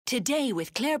Today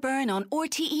with Claire Byrne on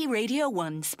RTE Radio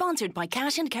 1, sponsored by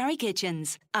Cash and Carry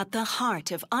Kitchens. At the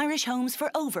heart of Irish homes for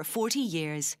over 40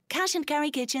 years.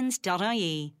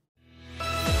 cashandcarrykitchens.ie.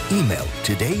 Email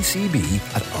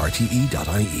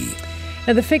todayscb@rte.ie.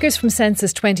 Now, the figures from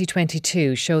Census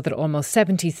 2022 show that almost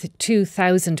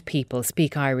 72,000 people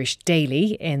speak Irish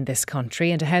daily in this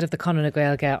country. And ahead of the Conradh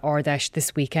Gaeilge Ordesh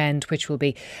this weekend, which will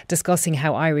be discussing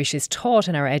how Irish is taught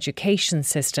in our education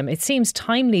system, it seems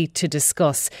timely to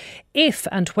discuss if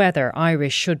and whether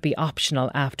Irish should be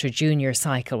optional after junior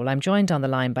cycle. Well, I'm joined on the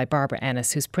line by Barbara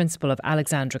Ennis, who's principal of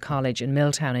Alexandra College in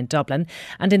Milltown in Dublin,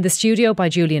 and in the studio by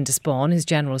Julian Spáinn, who's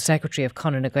General Secretary of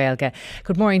Conradh Gaeilge.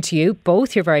 Good morning to you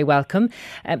both. You're very welcome.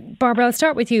 Barbara, I'll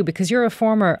start with you because you're a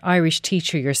former Irish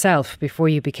teacher yourself before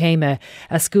you became a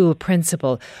school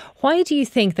principal. Why do you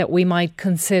think that we might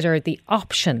consider the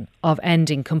option of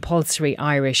ending compulsory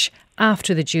Irish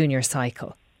after the junior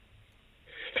cycle?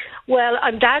 Well,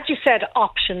 I'm glad you said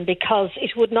option because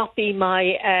it would not be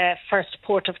my first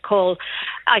port of call.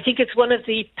 I think it's one of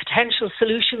the potential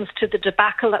solutions to the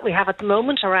debacle that we have at the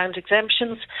moment around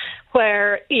exemptions,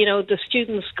 where, you know, the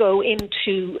students go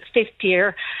into fifth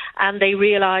year and they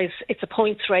realise it's a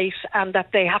points race and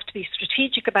that they have to be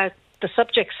strategic about the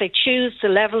subjects they choose, the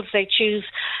levels they choose.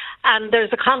 And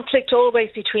there's a conflict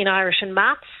always between Irish and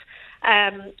maths.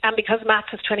 And because maths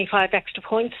has 25 extra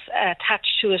points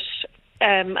attached to it,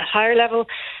 at higher level,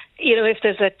 you know, if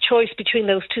there's a choice between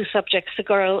those two subjects,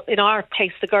 in our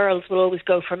case, the girls will always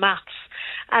go for maths.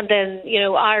 And then, you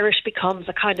know, Irish becomes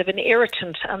a kind of an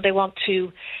irritant and they want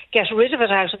to get rid of it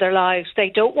out of their lives.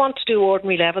 They don't want to do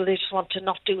ordinary level, they just want to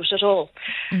not do it at all.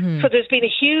 Mm-hmm. So there's been a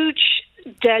huge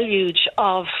deluge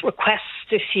of requests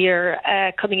this year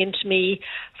coming into me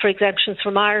for exemptions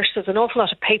from Irish. There's an awful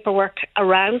lot of paperwork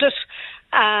around it.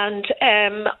 And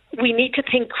we need to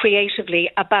think creatively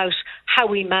about how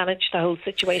we manage the whole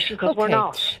situation because we're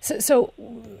not. So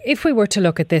if we were to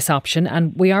look at this option,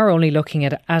 and we are only looking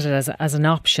at it as an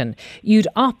option, you'd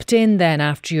opt in then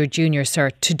after your junior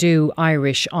cert to do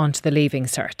Irish onto the leaving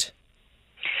cert?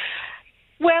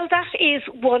 Well, that is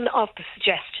one of the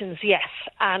suggestions, yes.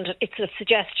 And it's a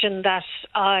suggestion that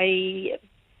I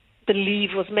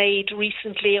believe was made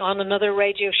recently on another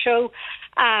radio show,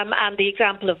 and the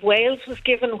example of Wales was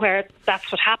given where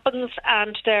that's what happens,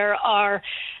 and there are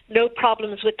no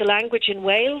problems with the language in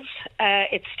Wales.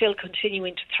 It's still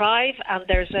continuing to thrive, and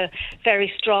there's a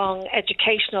very strong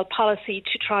educational policy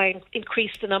to try and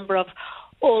increase the number of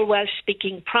all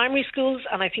Welsh-speaking primary schools,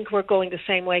 and I think we're going the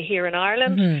same way here in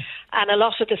Ireland. Mm-hmm. And a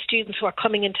lot of the students who are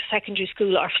coming into secondary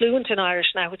school are fluent in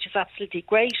Irish now, which is absolutely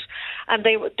great. And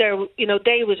they would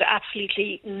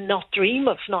absolutely not dream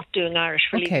of not doing Irish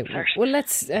for leaving cert. Well,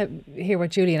 let's hear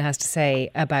what Julian has to say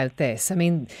about this. I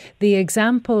mean, the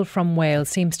example from Wales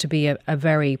seems to be a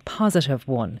very positive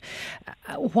one.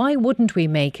 Why wouldn't we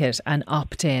make it an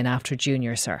opt-in after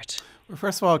junior cert? Well,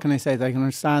 first of all, can I say that I can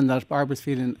understand that Barbara's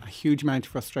feeling a huge amount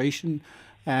of frustration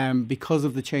because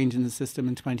of the change in the system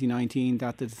in 2019,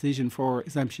 that the decision for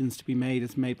exemptions to be made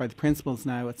is made by the principals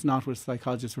now. It's not with a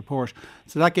psychologist's report.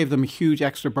 So that gave them a huge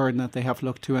extra burden that they have to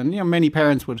look to. And, you know, many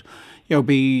parents would, you know,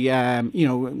 be,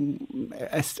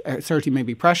 certainly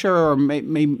maybe pressure or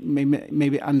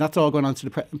maybe, and that's all going on to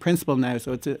the principal now.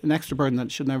 So it's an extra burden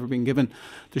that should never have been given.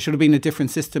 There should have been a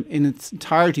different system in its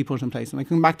entirety put in place. And I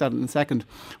can come back to that in a second.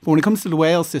 But when it comes to the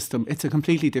Wales system, it's a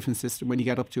completely different system when you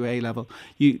get up to A level.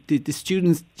 The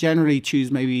students generally choose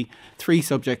maybe 3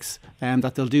 subjects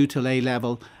that they'll do till A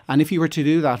level. And if you were to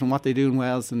do that, and what they do in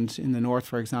Wales and in the north,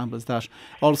 for example, is that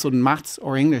all of a sudden maths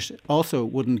or English also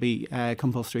wouldn't be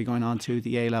compulsory going on to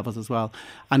the A levels as well.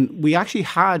 And we actually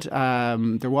had, the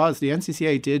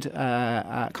NCCA did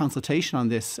a consultation on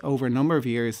this over a number of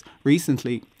years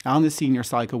recently on the senior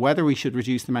cycle, whether we should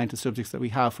reduce the amount of subjects that we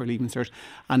have for leaving cert.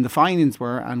 And the findings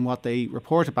were, and what they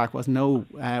reported back was, no,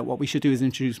 what we should do is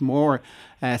introduce more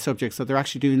subjects. So they're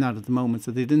actually doing that at the moment.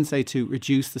 So they didn't say to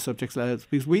reduce the subjects levels,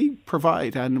 because we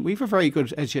provide, and we have a very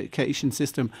good education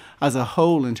system as a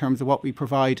whole in terms of what we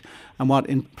provide and what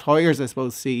employers, I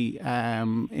suppose, see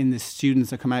in the students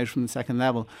that come out from the second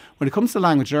level. When it comes to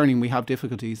language learning, we have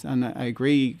difficulties, and I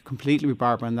agree completely with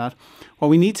Barbara on that. What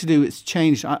we need to do is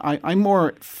change. I'm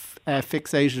more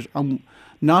fixated on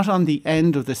not on the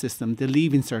end of the system, the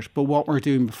leaving cert, but what we're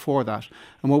doing before that.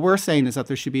 And what we're saying is that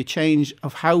there should be a change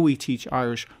of how we teach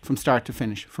Irish from start to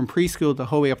finish, from preschool the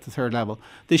whole way up to third level.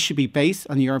 This should be based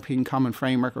on the European Common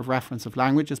Framework of Reference of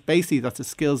Languages. Basically, that's a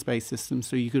skills-based system.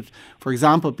 So you could, for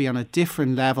example, be on a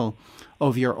different level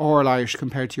of your oral Irish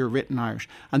compared to your written Irish.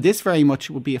 And this very much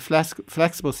would be a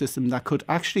flexible system that could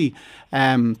actually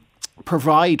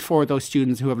provide for those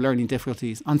students who have learning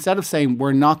difficulties. Instead of saying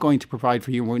we're not going to provide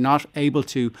for you, we're not able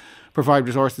to provide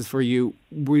resources for you,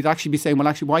 we'd actually be saying, well,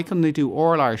 actually, why couldn't they do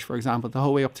oral Irish, for example, the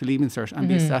whole way up to Leaving Cert and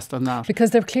be assessed on that?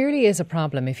 Because there clearly is a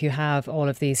problem if you have all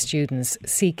of these students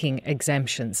seeking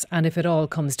exemptions, and if it all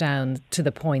comes down to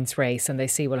the points race and they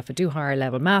see, well, if I do higher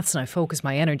level maths and I focus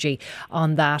my energy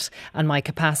on that and my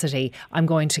capacity, I'm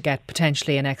going to get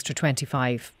potentially an extra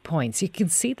 25 points. You can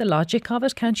see the logic of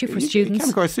it, can't you, for students? You can,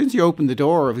 of course. As soon as you open the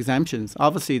door of exemptions,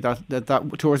 obviously that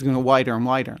tour is going to go wider and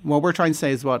wider. What we're trying to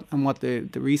say is what the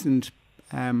recent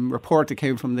report that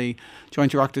came from the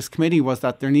Joint Oireachtas Committee was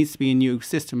that there needs to be a new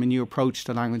system, a new approach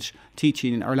to language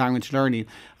teaching or language learning.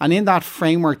 And in that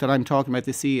framework that I'm talking about,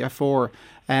 the CEF4,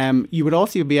 you would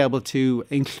also be able to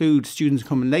include students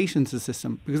coming late into the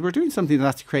system, because we're doing something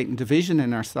that's creating division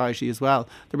in our society as well.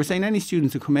 They were saying any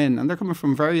students who come in, and they're coming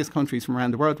from various countries from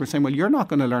around the world, we're saying, well, you're not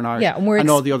going to learn Irish, and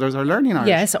all the others are learning Irish.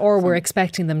 Yes, or we're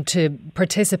expecting them to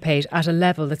participate at a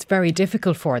level that's very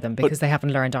difficult for them because they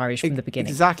haven't learned Irish from the beginning.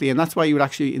 Exactly, and that's why you would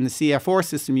actually, in the CEF4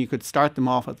 system, you could start them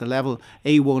off at the level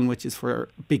A1, which is for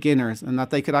beginners, and that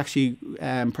they could actually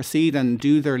proceed and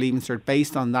do their Leaving Cert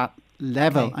based on that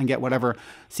level and get whatever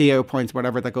CAO points,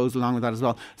 whatever that goes along with that as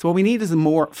well. So what we need is a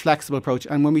more flexible approach.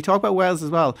 And when we talk about Wales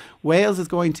as well, Wales is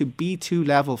going to B2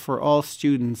 level for all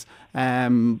students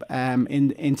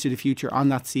into the future on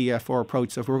that CEF4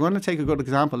 approach. So if we're going to take a good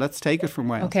example, let's take it from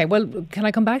Wales. Okay, well, can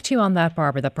I come back to you on that,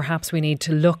 Barbara, that perhaps we need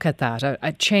to look at that,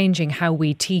 at changing how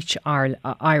we teach our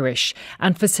Irish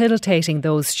and facilitating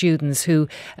those students who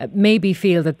maybe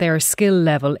feel that their skill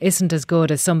level isn't as good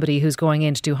as somebody who's going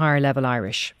in to do higher level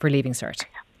Irish for Leaving Cert?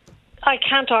 I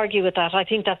can't argue with that. I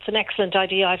think that's an excellent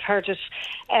idea. I've heard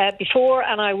it before,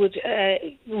 and I would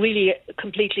really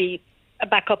completely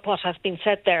back up what has been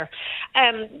said there.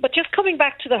 But just coming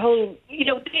back to the whole,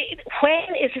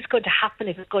 when is this going to happen,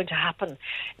 if it's going to happen?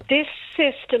 This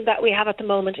system that we have at the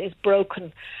moment is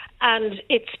broken, and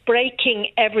it's breaking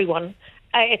everyone.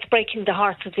 It's breaking the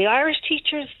hearts of the Irish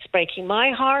teachers. It's breaking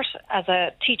my heart as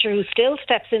a teacher who still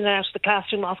steps in and out of the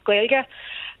classroom off Gaeilge.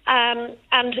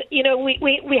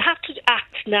 We have to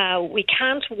act now. We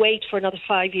can't wait for another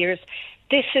 5 years.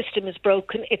 This system is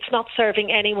broken. It's not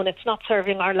serving anyone. It's not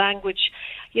serving our language.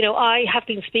 I have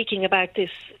been speaking about this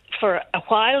for a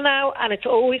while now, and it's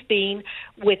always been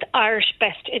with Irish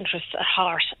best interests at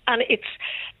heart. And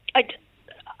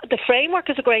the framework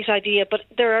is a great idea, but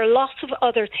there are lots of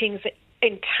other things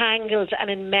entangled and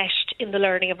enmeshed in the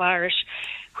learning of Irish,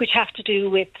 which have to do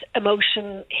with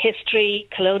emotion, history,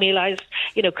 colonialism.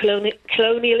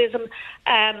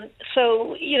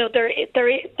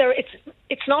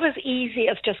 It's not as easy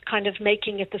as just kind of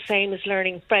making it the same as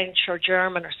learning French or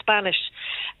German or Spanish,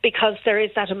 because there is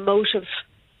that emotive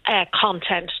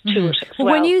content to it as well.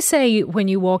 When you say when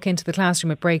you walk into the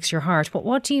classroom it breaks your heart,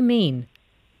 what do you mean?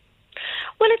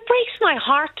 Well, it breaks my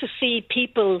heart to see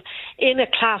people in a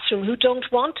classroom who don't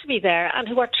want to be there and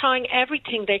who are trying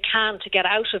everything they can to get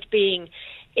out of being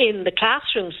in the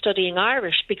classroom studying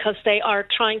Irish, because they are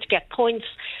trying to get points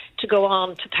to go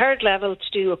on to third level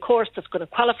to do a course that's going to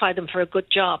qualify them for a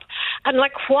good job. And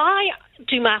why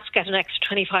do maths get an extra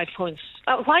 25 points?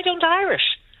 Why don't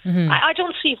Irish? I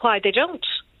don't see why they don't.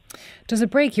 Does it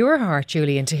break your heart,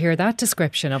 Julian, to hear that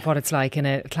description of what it's like in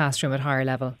a classroom at higher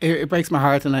level? It breaks my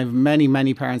heart, and I have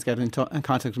many parents get in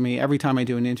contact with me every time I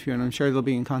do an interview, and I'm sure they'll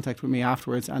be in contact with me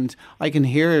afterwards, and I can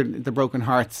hear the broken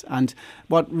hearts. And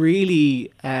what really,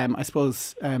 I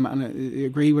suppose, and I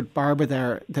agree with Barbara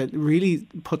there, that really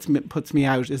puts me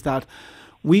out is that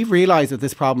we've realised that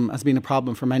this problem has been a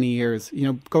problem for many years.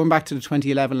 Going back to the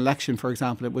 2011 election, for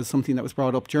example, it was something that was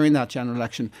brought up during that general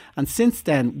election. And since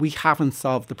then, we haven't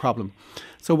solved the problem.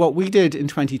 So what we did in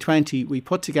 2020, we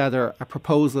put together a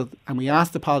proposal, and we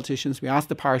asked the politicians, we asked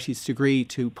the parties to agree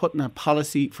to put in a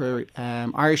policy for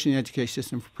Irish in the education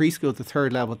system for preschool to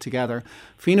third level together.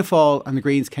 Fianna Fáil and the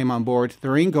Greens came on board.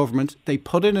 They're in government. They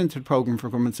put it into the programme for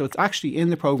government. So it's actually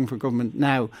in the programme for government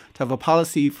now to have a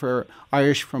policy for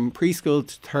Irish from preschool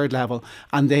to third level,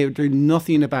 and they're doing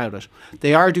nothing about it.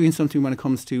 They are doing something when it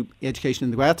comes to education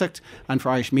in the Gaeltacht and for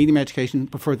Irish medium education,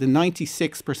 but for the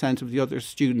 96% of the other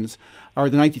students, or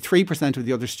the 93% of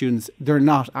the other students, they're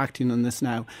not acting on this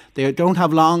now. They don't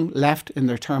have long left in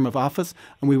their term of office,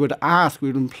 and we would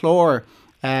implore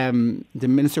the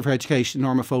Minister for Education,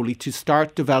 Norma Foley, to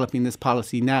start developing this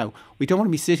policy now. We don't want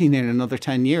to be sitting there in another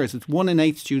 10 years. It's 1 in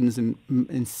 8 students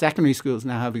in secondary schools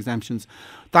now have exemptions.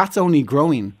 That's only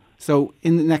growing. So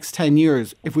in the next 10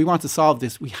 years, if we want to solve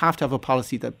this, we have to have a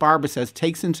policy that Barbara says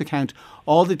takes into account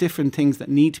all the different things that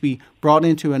need to be brought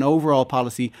into an overall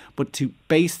policy, but to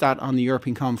base that on the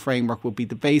European Common Framework will be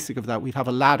the basic of that. We'd have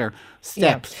a ladder,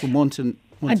 steps from one to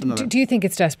another. Do you think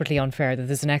it's desperately unfair that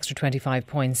there's an extra 25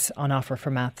 points on offer for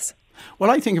maths?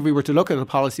 Well, I think if we were to look at a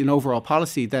policy, an overall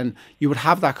policy, then you would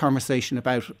have that conversation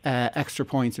about extra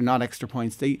points or not extra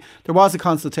points. There was a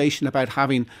consultation about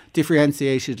having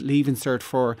differentiated Leaving Cert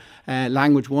for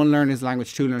language 1 learners,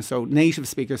 language 2 learners. So native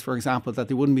speakers, for example, that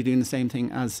they wouldn't be doing the same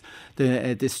thing as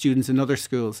the students in other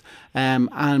schools.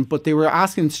 But they were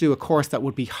asking to do a course that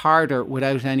would be harder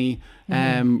without any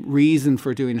reason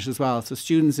for doing it as well. So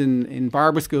students in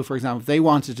Barbara School, for example, if they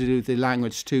wanted to do the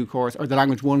language 2 course or the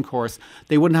language 1 course,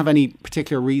 they wouldn't have any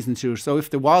particular reason to do it. So if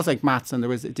there was like maths and there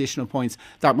was additional points,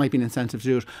 that might be an incentive to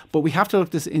do it. But we have to look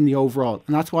at this in the overall,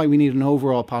 and that's why we need an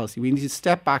overall policy. We need to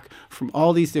step back from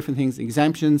all these different things,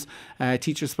 exemptions,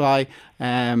 teacher supply,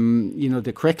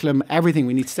 the curriculum, everything.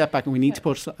 We need to step back and we need to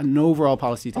put an overall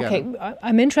policy together. Okay,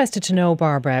 I'm interested to know,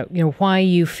 Barbara, why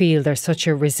you feel there's such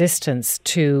a resistance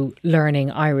to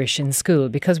learning Irish in school,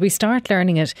 because we start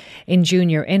learning it in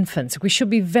junior infants. We should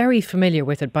be very familiar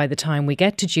with it by the time we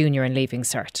get to junior and Leaving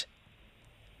Cert.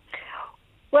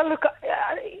 Well, look,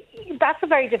 that's a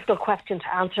very difficult question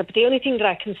to answer, but the only thing that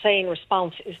I can say in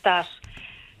response is that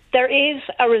there is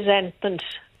a resentment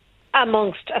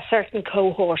amongst a certain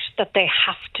cohort that they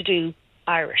have to do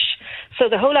Irish. So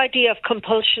the whole idea of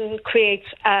compulsion creates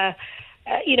a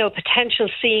potential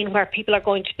scene where people are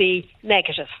going to be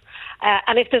negative.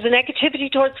 And if there's a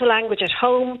negativity towards the language at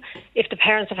home, if the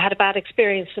parents have had a bad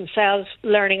experience themselves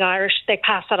learning Irish, they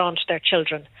pass that on to their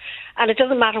children. And it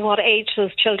doesn't matter what age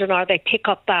those children are, they pick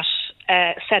up that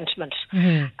sentiment.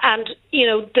 Mm-hmm. And,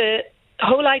 the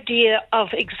whole idea of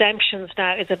exemptions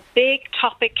now is a big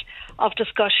topic of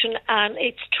discussion, and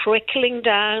it's trickling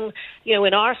down,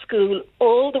 in our school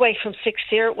all the way from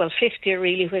 6th year, well, 5th year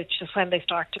really, which is when they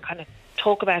start to kind of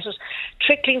talk about it,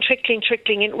 trickling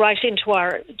in right into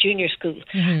our junior school.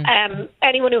 Mm-hmm.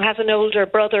 Anyone who has an older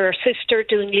brother or sister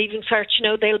doing Leaving Cert,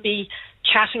 they'll be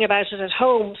chatting about it at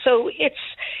home. So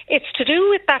it's to do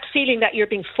with that feeling that you're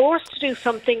being forced to do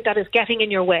something that is getting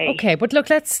in your way. Okay, but look,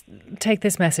 let's take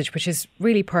this message, which is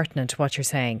really pertinent to what you're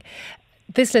saying.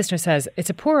 This listener says, it's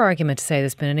a poor argument to say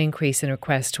there's been an increase in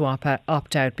requests to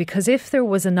opt out, because if there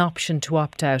was an option to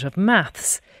opt out of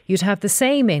maths, you'd have the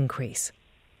same increase.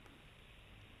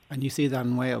 And you see that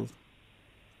in Wales,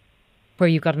 where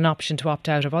you've got an option to opt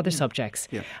out of other subjects.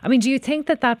 Yeah. I mean, do you think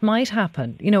that might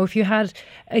happen? If you had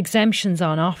exemptions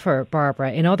on offer,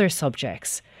 Barbara, in other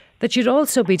subjects, that you'd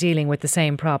also be dealing with the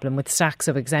same problem with stacks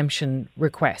of exemption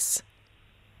requests?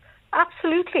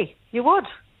 Absolutely, you would.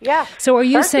 Yeah. So are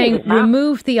you saying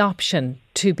remove the option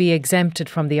to be exempted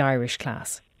from the Irish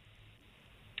class?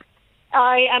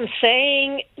 I am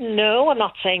saying no, I'm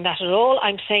not saying that at all.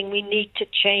 I'm saying we need to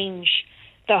change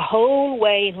the whole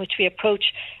way in which we approach,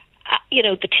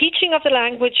 the teaching of the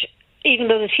language, even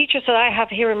though the teachers that I have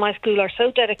here in my school are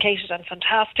so dedicated and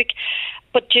fantastic,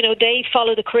 but, they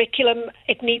follow the curriculum.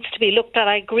 It needs to be looked at.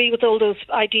 I agree with all those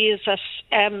ideas that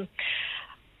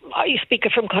a speaker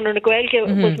from Conradh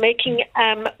Gaeilge was making.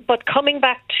 But coming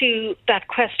back to that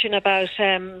question about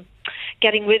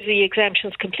getting rid of the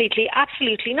exemptions completely,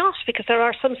 absolutely not, because there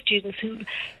are some students who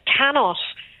cannot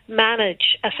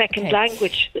manage a second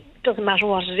language. It doesn't matter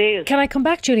what it is. Can I come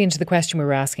back, Julian, to the question we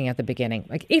were asking at the beginning?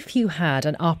 Like, if you had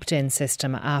an opt-in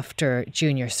system after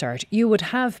Junior Cert, you would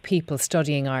have people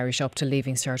studying Irish up to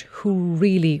Leaving Cert who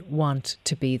really want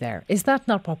to be there. Is that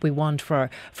not what we want for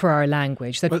our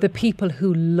language? That the people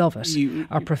who love it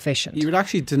are proficient? You would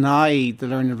actually deny the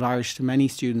learning of Irish to many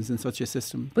students in such a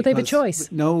system. But they have a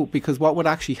choice. No, because what would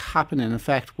actually happen in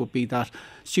effect would be that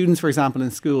students, for example,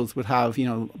 in schools would have,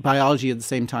 biology at the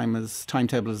same time as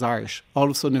timetable as Irish. All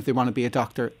of a sudden, if they want to be a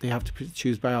doctor, they have to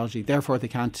choose biology. Therefore, they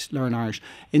can't learn Irish.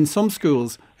 In some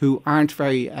schools who aren't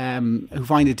very, who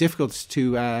find it difficult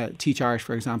to teach Irish,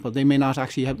 for example, they may not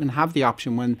actually have the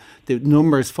option when the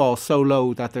numbers fall so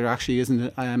low that there actually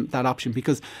isn't that option.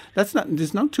 Because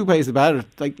there's no two ways about it.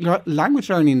 Like, language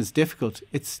learning is difficult.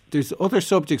 There's other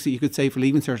subjects that you could say for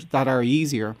Leaving Cert that are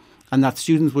easier and that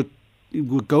students would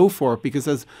go for it, because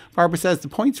as Barbara says, the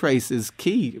points race is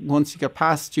key. Once you get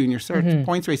past Junior Cert, the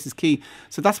points race is key.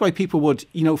 So that's why people would,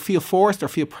 feel forced or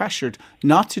feel pressured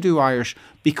not to do Irish,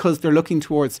 because they're looking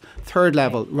towards third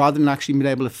level rather than actually being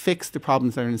able to fix the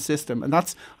problems that are in the system. And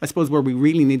that's, I suppose, where we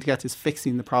really need to get is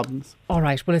fixing the problems. All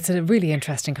right. Well, it's a really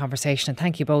interesting conversation, and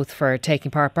thank you both for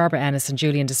taking part. Barbara Ennis and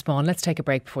Julian Spáinn. Let's take a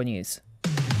break before news.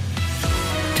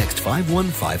 Text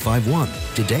 51551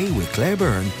 today with Claire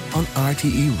Byrne on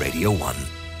RTE Radio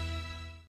 1.